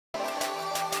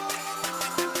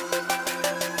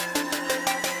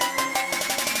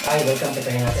Hi, welcome to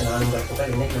Naatu. நான் உங்கள் புகழ்.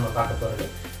 இன்னைக்கு நம்ம பார்க்க போறது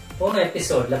போன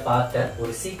எபிசோட்ல பார்த்த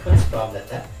ஒரு சீக்வென்ஸ்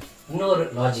ப்ராப்ளத்தை இன்னொரு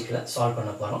லாஜிக்ல சால்வ்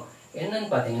பண்ண போறோம். என்னன்னு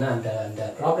பாத்தீங்கன்னா அந்த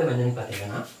ப்ராப்ளம் என்னன்னு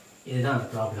பாத்தீங்கன்னா இதுதான் அந்த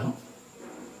ப்ராப்ளம்.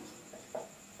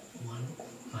 1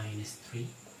 - 3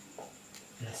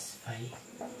 + 5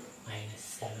 -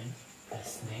 7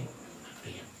 + 9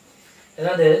 அப்படியே.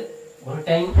 அதாவது ஒரு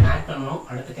டைம் ஆட் பண்ணனும்,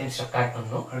 அடுத்த டைம் சப்ட்ராக்ட்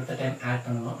பண்ணனும், அடுத்த டைம் ஆட்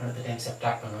பண்ணனும், அடுத்த டைம்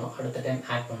சப்ட்ராக்ட் பண்ணனும், அடுத்த டைம்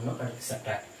ஆட் பண்ணனும், அடுத்து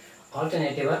சப்ட்ராக்ட்.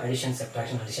 ஆல்டர்னேட்டிவா அடிஷன்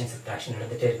சப்ட்ராக்ஷன்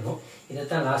எடுத்துட்டே இருக்கணும்.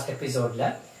 இதைத்தான் லாஸ்ட் எபிசோட்ல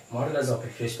மாடுலஸ்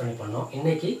ஆப்ரேட்டர் யூஸ் பண்ணி பண்ணோம்.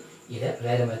 இன்னைக்கு இதை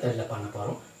வேற மெத்தட்ல பண்ண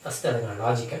போறோம். ஃபர்ஸ்ட் அதுக்கான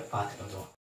லாஜிக்கை பார்த்துட்டு வந்துடும்.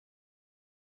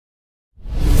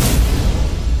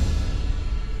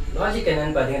 லாஜிக்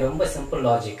என்னன்னு பார்த்தீங்கன்னா ரொம்ப சிம்பிள்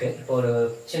லாஜிக். இப்போ ஒரு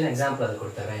சின்ன எக்ஸாம்பிள் அதை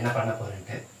கொடுத்துறேன் என்ன பண்ண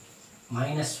போறேன்ட்டு.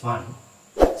 -1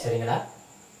 சரிங்களா,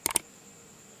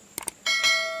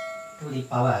 to the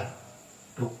power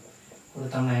 2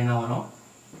 கொடுத்தோம்னா என்ன வரும்?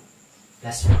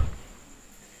 +1.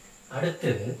 அடுத்து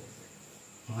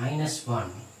 -1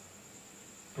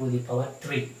 to the power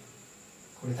 3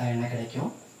 கொடுத்தா என்ன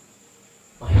கிடைக்கும்?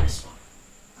 -1.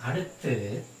 அடுத்து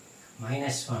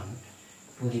 -1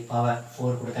 to the power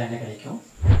 4 கொடுத்தா என்ன கிடைக்கும்?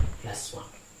 +1.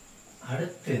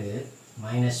 அடுத்து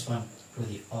 -1 to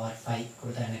the power 5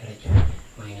 கொடுத்தா என்ன கிடைக்கும்?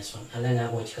 -1. நல்லா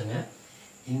ஞாபகம் வச்சுக்கோங்க.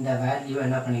 இந்த வேல்யூ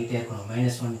என்ன பண்ணிக்கிட்டே இருக்கணும்?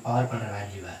 -1 பவர் பண்ணுற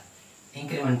வேல்யூவை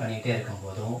இன்க்ரிமெண்ட் பண்ணிக்கிட்டே இருக்கும்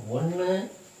போதும் ஒன்று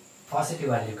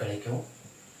பாசிட்டிவ் வேல்யூ கிடைக்கும்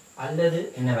அல்லது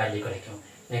என்ன வேல்யூ கிடைக்கும்?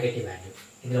 Negative value.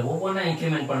 இதில் ஒவ்வொன்றா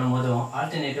இன்க்ரிமெண்ட் பண்ணும் போதும்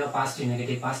ஆல்டர்னேட்டிவாக பாசிட்டிவ்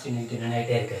நெகட்டிவ்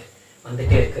நினைட்டே இருக்கு,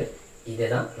 வந்துட்டே இருக்கு.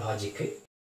 இதுதான் லாஜிக்கு.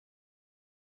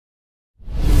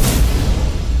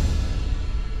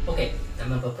 ஓகே,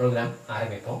 நம்ம இப்போ ப்ரோக்ராம்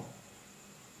ஆரம்பிப்போம்.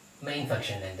 மெயின்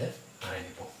ஃபங்க்ஷன்லேருந்து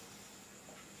ஆரம்பிப்போம்.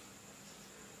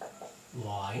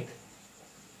 void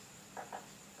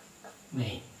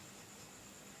main.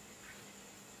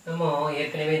 நம்ம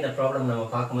ஏற்கனவே இந்த ப்ராப்ளம் நம்ம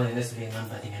பார்க்கும்போது என்ன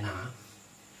சொல்லியிருந்தோம்னு பார்த்தீங்கன்னா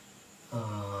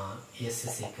s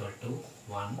is equal to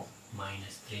 1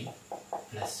 - 3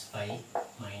 + 5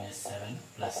 - 7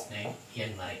 + 9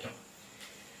 n வரைக்கும்.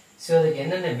 ஸோ அதுக்கு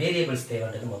என்னென்ன வேரியபிள்ஸ்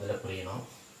தேவைன்றது முதல்ல புரியணும்.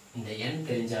 இந்த n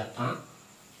தெரிஞ்சால் தான்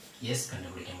s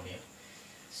கண்டுபிடிக்க முடியும்.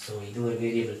 ஸோ இது ஒரு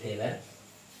வேரியபிள் தேவை,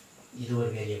 இது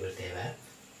ஒரு வேரியபிள் தேவை.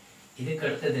 இதுக்கு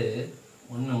அடுத்தது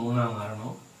 1 3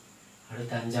 மாறணும்,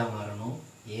 அடுத்து 5 மாறணும்,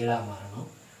 7 மாறணும்,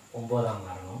 9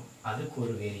 மாறணும். அதுக்கு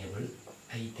ஒரு வேரியபிள்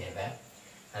i தேவை.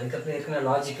 அதுக்கப்புறம் ஏற்கனவே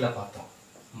லாஜிக்கில் பார்த்தோம்.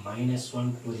 -1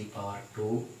 to the power 2,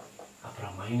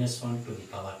 அப்புறம் -1 to the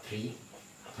power 3,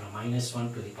 அப்புறம் -1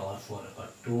 to the power 4. அப்போ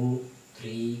 2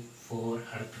 3 4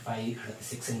 அடுத்து 5 அடுத்து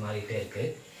 6 மாறிட்டே இருக்கு.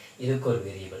 இதுக்கு ஒரு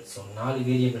வேரியபிள். ஸோ 4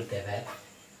 வேரியபிள் தேவை,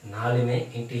 4மே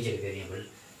இன்டீஜர் வேரியபிள்.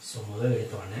 ஸோ முதல்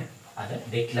எடுத்தோடனே அதை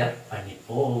டிக்ளேர்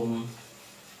பண்ணிப்போம்.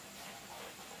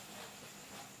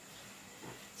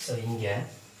 ஸோ இங்கே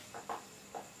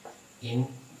in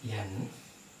n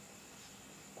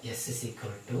s is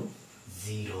equal to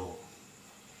 0.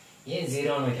 ஏன்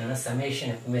 0ன்னு வைக்கிறேன்னா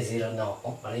சமேஷன் எப்பவுமே 0 தான்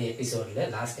வைப்போம். பழைய எபிசோடில்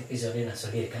லாஸ்ட் எபிசோட்லேயே நான்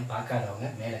சொல்லியிருக்கேன். பார்க்காதவங்க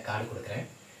மேலே கார்டு கொடுக்குறேன்,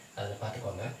 அதில்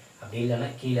பார்த்துக்கோங்க. அப்படி இல்லைன்னா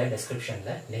கீழே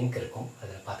டிஸ்கிரிப்ஷனில் லிங்க் இருக்கும்,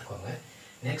 அதில் பார்த்துக்கோங்க.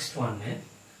 நெக்ஸ்ட் ஒன்று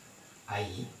i.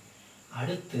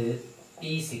 அடுத்து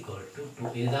p is equal to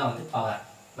 2. இதுதான் வந்து power.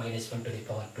 -1 to the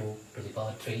power 2 to the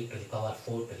power 3 to the power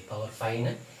 4 to the power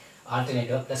 5ன்னு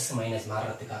ஆல்டர்னேட்டிவாக plus minus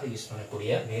மாறுறதுக்காக use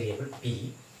பண்ணக்கூடிய வேரியபிள் p.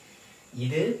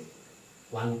 இது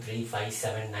 1 3 5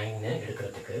 7 9ன்னு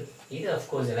எடுக்கிறதுக்கு, இது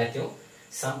அஃப்கோர்ஸ் எல்லாத்தையும்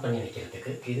சம் பண்ணி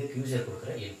வைக்கிறதுக்கு, இதுக்கு யூசர்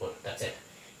கொடுக்குற இன்புட். That's it.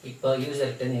 இப்போ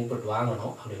யூசர்கிட்ட இன்புட்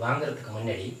வாங்கணும். அப்படி வாங்குறதுக்கு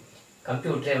முன்னாடி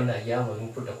கம்ப்யூட்டரே வந்து ஐயா உங்கள்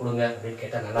இன்புட்டை கொடுங்க அப்படின்னு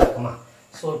கேட்டால் நல்லா இருக்குமா?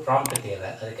 ஸோ ஒரு ப்ராம்ப்ட் தேவை.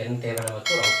 அதுக்கு என்ன தேவை?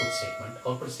 நமக்கு ஒரு அவுட்புட் ஸ்டேட்மெண்ட்.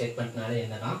 அவுட்புட் ஸ்டேட்மெண்ட்னால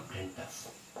என்னன்னா printf.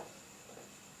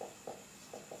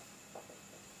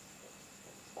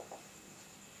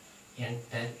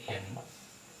 enter n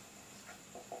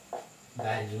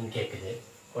வேல்யூன்னு கேட்குது.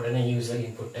 உடனே யூசர்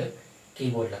இன்புட்டு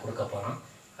கீபோர்டில் கொடுக்க போகிறான்.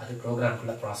 அது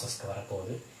ப்ரோக்ராம்குள்ளே ப்ராசஸ்க்கு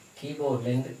வரப்போகுது.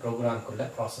 கீபோர்ட்லேருந்து ப்ரோக்ராம்குள்ளே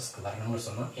ப்ராசஸ்க்கு வரணும்னு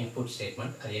சொன்னால் இன்புட்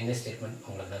ஸ்டேட்மெண்ட். அது என்ன ஸ்டேட்மெண்ட்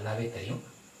உங்களுக்கு நல்லாவே தெரியும்.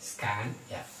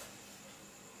 scanf.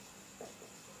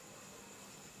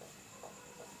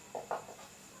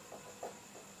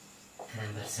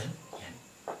 Ampersand n.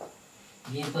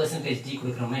 ஏன் %d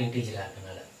கொடுக்குறோம்னா இன்டீஜராக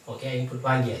இருக்கனால. ஓகே, இன்புட்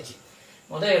வாங்கியாச்சு.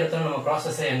 முதல் இடத்துல நம்ம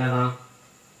ப்ராசஸே என்னதான்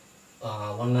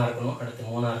 1 இருக்கணும், அடுத்து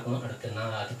 3 இருக்கணும், அடுத்து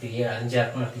 5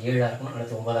 இருக்கணும், அடுத்து 7 இருக்கணும்,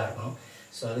 அடுத்து 9 இருக்கணும்.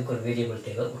 ஸோ அதுக்கு ஒரு வேரியபிள்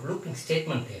தேவை, ஒரு லூப்பிங்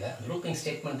ஸ்டேட்மெண்ட் தேவை. அந்த லூப்பிங்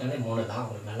ஸ்டேட்மெண்ட்டாலே 3 தான்.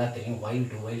 உங்களுக்கு நல்லா தெரியும். while,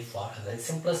 do while, for. அதாவது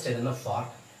சிம்பிளஸ்ட் எதுனா ஃபார்.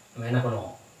 நம்ம என்ன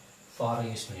பண்ணுவோம்? ஃபாரை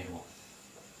யூஸ் பண்ணிடுவோம்.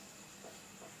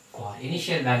 ஃபார்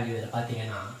இனிஷியல் வேல்யூ இதில்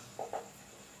பார்த்தீங்கன்னா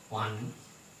 1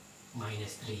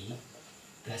 - 3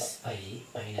 + 5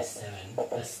 - 7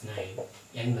 + 9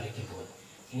 n வரைக்கும் போகுது.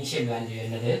 இனிஷியல் வேல்யூ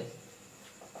என்னது?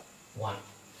 1.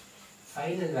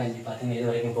 ஃபைனல் வேல்யூ பார்த்தீங்கன்னா எது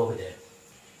வரைக்கும் போகுது,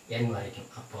 n வரைக்கும்.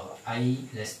 அப்போ I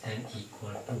less than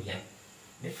equal to n.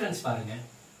 Difference பாருங்க,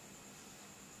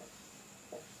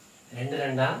 ரெண்டு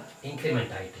ரெண்டா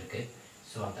இன்க்ரிமெண்ட் ஆகிட்டு இருக்கு.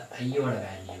 ஸோ அந்த ஐயோட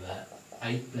வேல்யூவை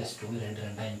I plus 2 ரெண்டு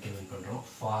ரெண்டா இன்க்ரிமெண்ட் பண்ணுறோம்,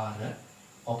 ஃபாரை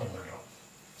ஓப்பன் பண்ணுறோம்.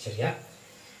 சரியா?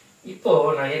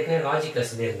 இப்போது நான் ஏற்கனவே லாஜிக்கில்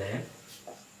சொல்லியிருந்தேன்,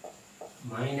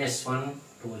 -1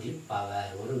 to the power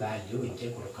ஒரு வேல்யூ இங்கே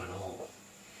கொடுக்கணும்.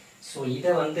 ஸோ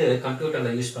இதை வந்து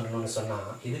கம்ப்யூட்டரில் யூஸ் பண்ணணும்னு சொன்னால்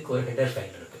இதுக்கு ஒரு ஹெடர்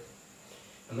ஃபைல் இருக்குது.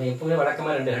 நம்ம எப்பவுமே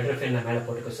வழக்கமாக ரெண்டு ஹெடர் ஃபைல் நான் மேலே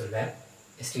போட்டுக்க சொல்வேன்,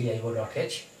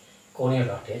 stdio.h,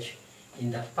 conio.h.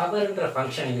 இந்த பவர்ன்ற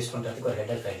ஃபங்க்ஷனை யூஸ் பண்ணுறதுக்கு ஒரு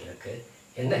ஹெடர் ஃபைல் இருக்குது.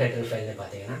 எந்த ஹெடர் ஃபைல்னு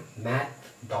பார்த்தீங்கன்னா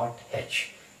math.h.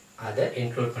 அதை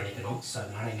இன்க்ளூட் பண்ணிக்கணும். ஸோ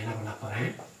அதனால் இங்கே என்ன பண்ண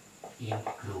போகிறேன்,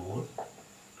 include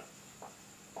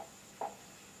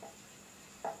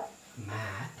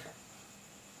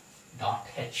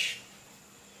math.h.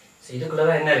 ஸோ இதுக்குள்ள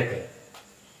தான் என்ன இருக்குது,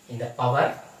 இந்த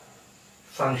பவர்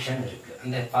ஃபங்க்ஷன் இருக்குது.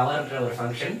 அந்த பவர்ன்ற ஒரு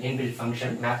ஃபங்க்ஷன், இன்பில்ட்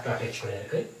ஃபங்க்ஷன் math.h கூட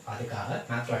இருக்குது. அதுக்காக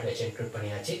math.h இன்க்ளூட்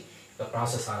பண்ணியாச்சு. இப்போ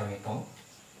ப்ராசஸ் ஆரம்பிப்போம்.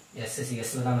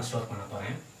 எஸ்ல தான் நான் ஸ்டோர் பண்ண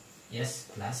போகிறேன். s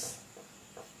plus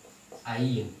I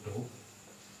into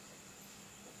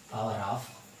power of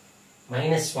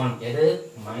 -1. எது,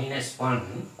 -1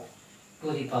 to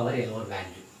the power ஏதோ ஒரு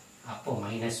வேல்யூ. அப்போ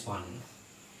 -1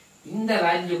 இந்த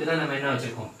வேல்யூக்கு தான் நம்ம என்ன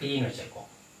வச்சுருக்கோம், pன்னு வச்சுருக்கோம்.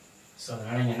 ஸோ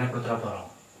அதனால் இங்கே என்ன கொடுத்துட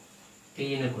போகிறோம்,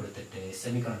 pன்னு கொடுத்துட்டு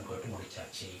செமிகாலன் போட்டு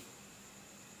முடிச்சாச்சு.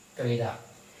 புரியுதா?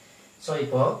 ஸோ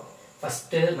இப்போது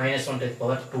first -1 to the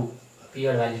power 2,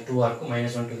 pயோட value 2 இருக்கும்,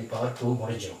 -1 to the power 2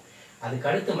 முடிஞ்சிடும். அதுக்கு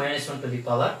அடுத்து -1 to the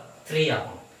power 3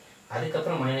 ஆகணும்.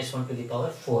 அதுக்கப்புறம் -1 to the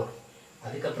power 4,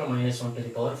 அதுக்கப்புறம் -1 to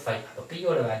the power 5. அப்போ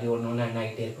pயோட வேல்யூ ஒன்று ஒன்று என்ன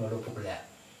ஆகிட்டே இருக்கணும், லூப்புக்குள்ளே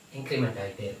இன்க்ரிமெண்ட்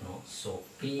ஆகிட்டே இருக்கணும். So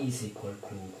p is equal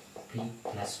to p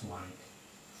plus 1.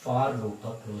 For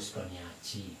லூப்பை க்ளோஸ்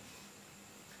பண்ணியாச்சு.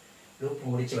 லூப்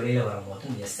முடிச்சு வெளியில் வரும்போது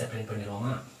இந்த எஸ்ஸை print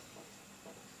பண்ணிடுவோமா,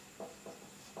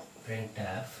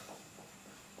 printf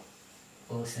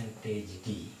 %d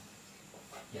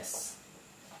S.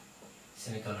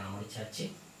 Semicolon முடிச்சாச்சு.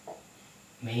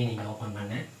 மெயின் இங்கே ஓப்பன்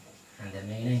பண்ணேன், அந்த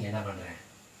மெயினை இங்கே என்ன பண்ணுறேன்,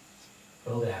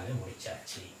 ப்ரோக்ராமை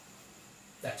முடிச்சாச்சு.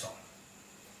 That's all.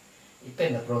 இப்போ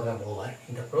இந்த ப்ரோக்ராம் ஓவர்.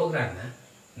 இந்த ப்ரோக்ராமை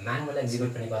மேனுவலாக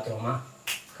எக்ஸிக்யூட் பண்ணி பார்த்துருவோமா?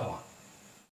 Come on.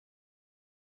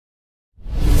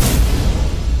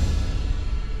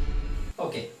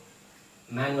 Okay,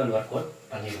 manual work out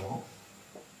பண்ணிடுவோம்.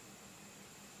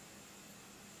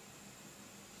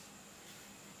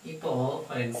 இப்போ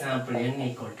for example n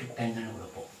equal to 10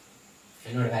 கொடுப்போம்.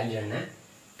 என்னோட வேல்யூ என்ன,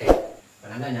 10. இப்போ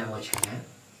நல்லா ஞாபகம் வச்சுக்கோங்க,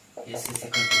 s is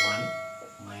equal to 1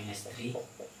 minus 3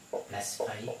 plus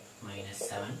 5 minus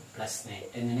 7 plus 9.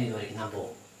 10 இது வரைக்கும் தான்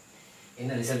போகும்.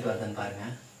 என்ன ரிசல்ட் வருதுன்னு பாருங்க,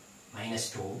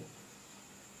 -2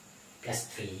 plus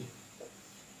 3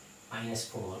 minus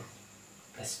 4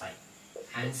 plus 5.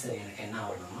 ஆன்சர் எனக்கு என்ன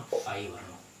வரணும்னா 5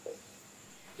 வரணும்.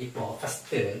 இப்போ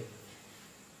ஃபஸ்ட்டு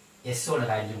எஸ்ஸோட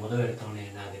வேல்யூ முதல் எடுத்தோன்னே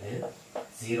என்ன ஆகுது,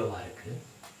 0வாக இருக்குது.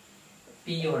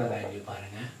 பியோட வேல்யூ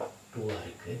பாருங்கள் 2வாக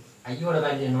இருக்குது. ஐயோட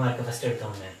வேல்யூ என்னவா இருக்குது, ஃபஸ்ட்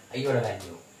எடுத்தோன்னே ஐயோட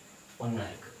வேல்யூ 1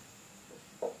 இருக்குது.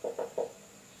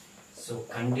 ஸோ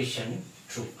கண்டிஷன்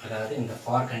ட்ரூ, அதாவது இந்த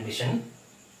ஃபார் கண்டிஷன்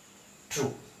ட்ரூ.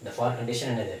 இந்த ஃபார்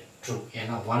கண்டிஷன் என்னது, ட்ரூ.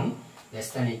 ஏன்னா 1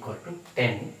 less than equal to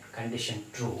 10 condition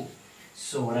true.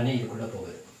 So உடனே இதுக்குள்ளே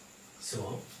போகுது. So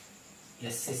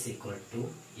s is equal to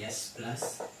s plus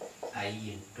I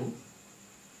into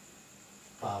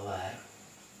power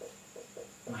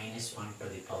 -1 to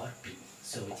the power p.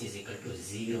 So which is equal to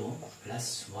 0 plus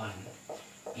 1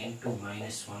 into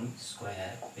 -1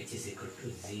 square, which is equal to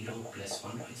 0 plus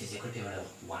 1, which is equal to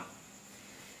 1.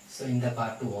 So இந்த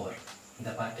part over. இந்த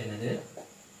part என்னது,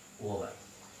 over.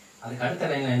 அதுக்கு அடுத்த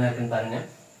லைனில் என்ன இருக்குன்னு பாருங்க,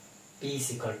 p is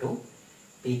equal to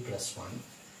p plus 1.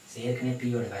 So ஏற்கனவே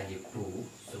பியோட value 2.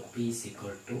 So p is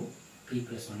equal to p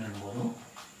plus 1 போதும்,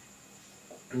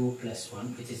 2 plus 1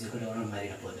 which is equal to 1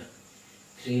 மாறிட போகுது,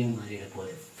 3 மாறிட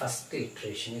போகுது. First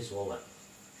iteration is over.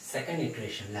 Second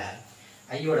இட்ரேஷனில்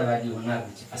ஐயோட வேல்யூ 1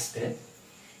 இருந்துச்சு ஃபஸ்ட்டு.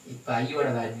 இப்போ ஐயோட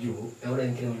வேல்யூ எவ்வளோ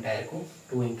இன்க்ரிமெண்ட் ஆகிருக்கும்,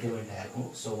 2 இன்க்ரிமெண்ட் ஆகிருக்கும்.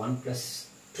 ஸோ 1 plus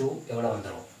 2 எவ்வளோ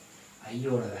வந்துடும்,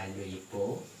 ஐயோட வேல்யூ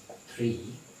இப்போது 3,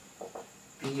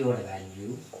 பியோட value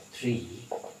 3,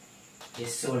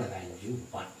 எஸ்ஸோட value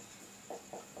 1.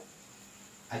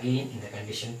 Again in the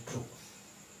condition true.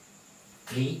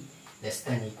 3 less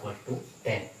than equal to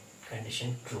 10 condition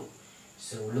true.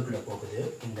 So உள்ளுக்குள்ள போகுது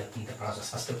இந்த process,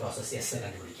 first process s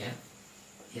கண்டுபிடிக்க.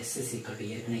 s is equal to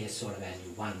ஏற்கனவே s ஓட value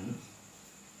 1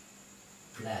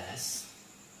 plus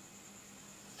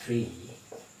 3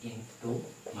 into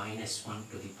 -1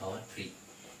 to the power 3,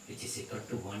 which is equal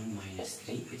to 1 minus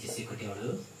 3, which is equal to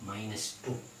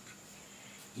 -2.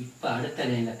 இப்போ அடுத்த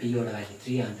லைனில் p ஓட வேல்யூ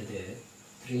 3 ஆனது,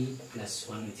 3 plus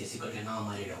 1 which is equal to என்ன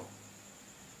மாறிடும்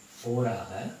 4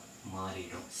 ஆக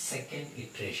மாறிடும். Second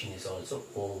iteration is also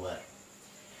over.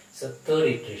 So third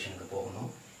iteration க்கு போகணும்.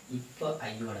 இப்போ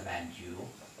ஐயோட வேல்யூ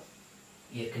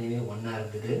ஏற்கனவே 1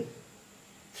 இருந்தது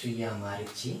 3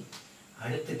 மாறிச்சு.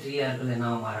 அடுத்து 3 இருக்கிறது என்ன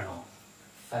மாறணும்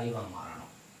 5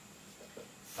 மாறணும்.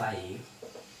 5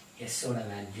 s ஓட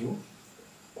வேல்யூ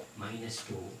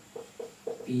 -2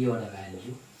 p ஓட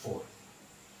வேல்யூ 4.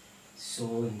 So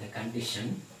இந்த condition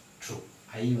true.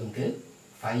 I வந்து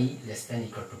 5 less than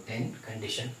equal to 10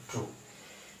 condition true.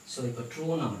 So இப்போ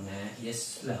true னா s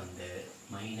ல வந்து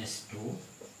 -2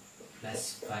 plus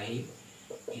 5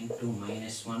 into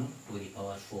 -1 to the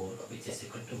power 4 which is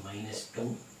equal to -2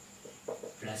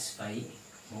 plus 5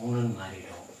 3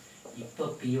 மாறிடும். இப்போ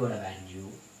p ஓட வேல்யூ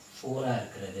 4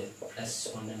 இருக்கிறது plus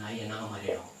 1 னா என்ன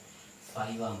மாறிடும்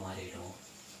 5 மாறிடும்.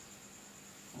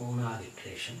 மூணாவது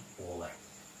iteration over.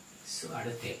 So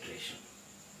அடுத்த iteration.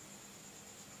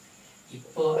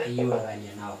 இப்போ ஐயோட வேல்யூ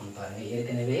என்ன ஆகும்னு பாருங்க.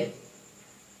 ஏற்கனவே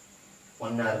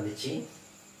 1 இருந்துச்சு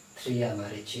 3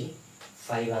 மாறிச்சு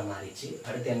 5 மாறிச்சு.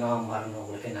 அடுத்து என்ன மாறணும்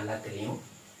உங்களுக்கு நல்லா தெரியும்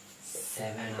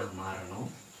 7 மாறணும்.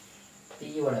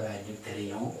 p ஓட வேல்யூ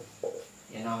தெரியும்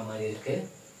என்ன மாதிரி இருக்கு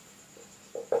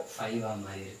 5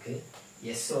 மாதிரி இருக்கு.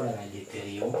 s ஓட வேல்யூ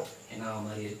தெரியும் என்ன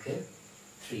மாதிரி இருக்கு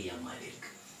 3 மாதிரி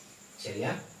இருக்கு.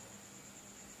 சரியா?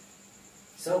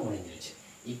 So முடிஞ்சிருச்சு.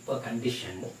 இப்போ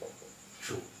கண்டிஷன்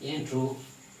ட்ரூ. ஏன் true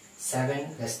 7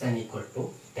 less than equal to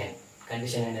 10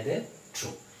 condition என்னது ட்ரூ.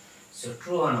 ஸோ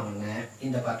ட்ரூ ஆனவுடனே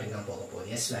இந்த பார்ட்டுக்கு தான் போக போகுது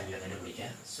s வேல்யூ கண்டுபிடிக்க.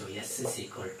 So s is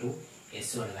equal to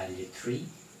s ஓட value 3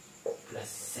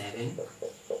 plus 7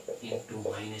 into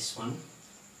 -1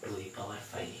 to the power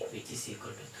 5 which is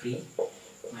equal to 3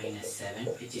 minus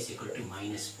 7 which is equal to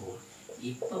 -4.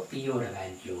 இப்போ p ஓட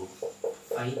value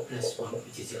 5 plus 1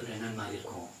 which is equal to என்ன மாதிரி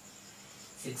இருக்கும்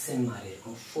 6 மாதிரி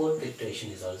இருக்கும். Fourth iteration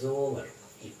is also over.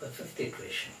 இப்போ fifth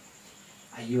iteration.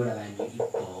 ஐயோட வேல்யூ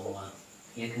இப்போ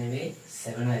ஏற்கனவே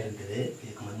 7 இருந்தது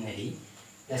இதுக்கு முன்னாடி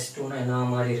plus 2 என்ன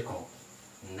மாதிரி இருக்கும்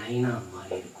 9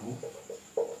 மாதிரி இருக்கும்.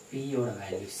 p ஓட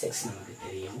வேல்யூ 6 நமக்கு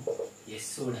தெரியும். s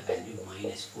ஓட வேல்யூ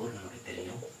 -4 நமக்கு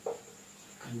தெரியும்.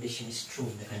 Condition is true.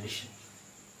 இந்த condition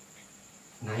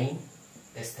 9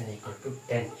 less than equal to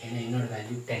 10 ஏன்னா என்னோட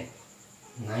value 10.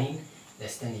 9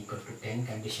 less than equal to 10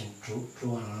 condition true.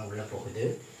 True ஆனா உள்ள போகுது.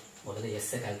 முதல்ல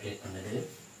s கால்குலேட் பண்ணுது.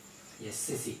 s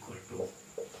is equal to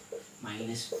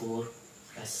 -4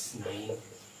 plus 9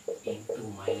 into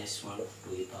 -1 to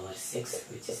the power 6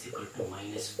 which is equal to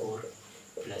 -4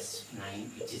 plus 9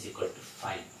 which is equal to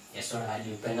 5. s ஓட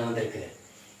value இப்போ என்ன வந்திருக்கு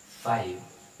 5.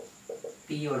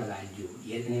 p ஓட வேல்யூ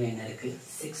ஏற்கனவே என்ன இருக்கு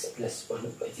 6 plus 1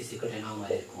 which is equal to என்ன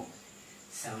மாதிரி இருக்கும்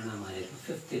 7 மாதிரி இருக்கும்.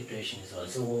 Fifth iteration is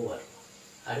also over.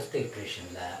 அடுத்த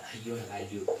இட்ரேஷனில் ஐயோட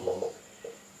வேல்யூ இப்போ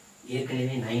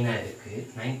ஏற்கனவே 9 இருக்கு.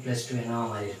 9 plus 2 என்ன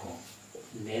மாதிரி இருக்கும்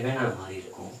 11 மாதிரி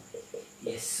இருக்கும்.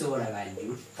 s ஓட வேல்யூ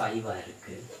 5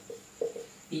 இருக்கு.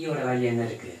 p ஓட வேல்யூ என்ன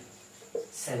இருக்கு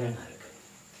 7 இருக்கு.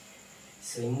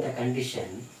 ஸோ இந்த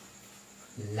condition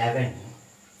 11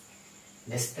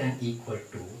 less than equal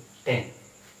to 10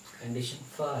 condition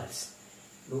falls.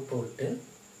 Loop விட்டு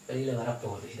வெளியில்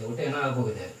வரப்போகுது. இதை விட்டு என்ன ஆக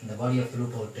போகுது இந்த பாடி ஆஃப்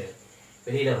லூப் விட்டு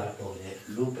வெளியில் வரப்போகுது.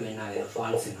 லூப் என்ன ஆகுது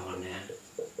ஃபால்ஸ் ஒன்று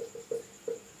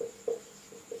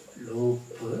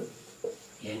லூப்பு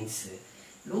எண்ட்ஸு.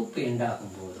 லூப் எண்ட்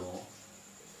ஆகும் போதும்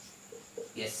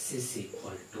s is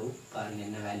equal to பாருங்க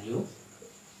என்ன வேல்யூ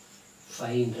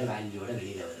 5ன்ற வேல்யூவோட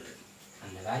வெளியில் வருது.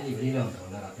 அந்த வேல்யூ வெளியில்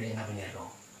வந்தோம்னா அப்படியே என்ன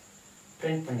பண்ணிடுறோம்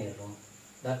பிரிண்ட் பண்ணிடுறோம்.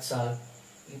 That's all.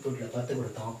 இன்புட்டில் 10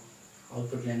 கொடுத்தோம்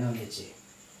அவுட்புட்டில் என்ன வந்துச்சு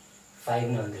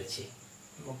 5ன்னு வந்துருச்சு.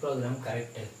 நம்ம ப்ரோக்ராம்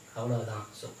கரெக்டு அவ்வளோதான்.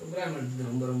 ஸோ ப்ரோக்ராம் எழுதுறது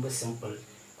ரொம்ப ரொம்ப சிம்பிள்.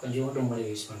 கொஞ்சோண்டு மூளை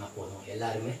யூஸ் பண்ணால் போதும்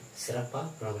எல்லாருமே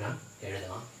சிறப்பாக ப்ரோக்ராம்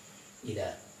எழுதலாம். இதை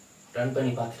ரன்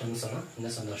பண்ணி பார்த்துட்டோம்னு சொன்னால்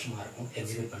இன்னும் சந்தோஷமாக இருக்கும்.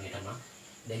 எக்ஸிக்யூட் பண்ணிட்டோம்னா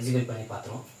இதை எக்ஸிக்யூட் பண்ணி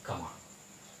பார்த்துருவோம். கமான்.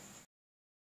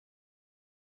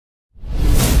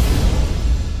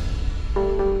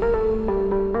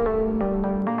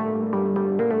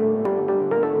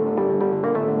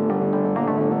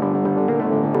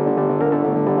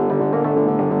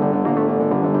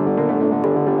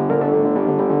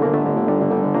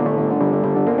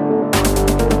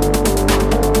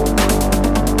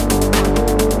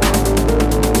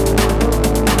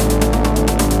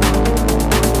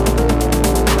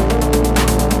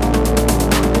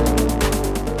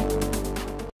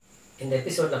 இந்த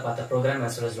எபிசோடில் பார்த்த program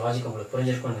as well as logic உங்களுக்கு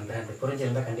புரிஞ்சிருக்கும்னு நம்புறேன். அப்படி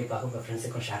புரிஞ்சிருந்தால் கண்டிப்பாக உங்கள்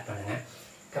ஃப்ரெண்ட்ஸுக்கும் ஷேர் பண்ணுங்கள்.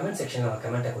 கமெண்ட் செக்ஷனில்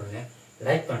கமெண்ட்டை கொடுங்க,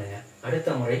 லைக் பண்ணுங்கள்.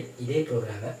 அடுத்த முறை இதே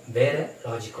ப்ரோக்ராமை வேறு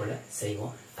லாஜிக்கோட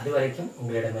செய்வோம். அது வரைக்கும்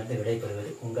உங்களிடமிருந்து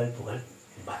விடைபெறுவது உங்கள் புகழ்.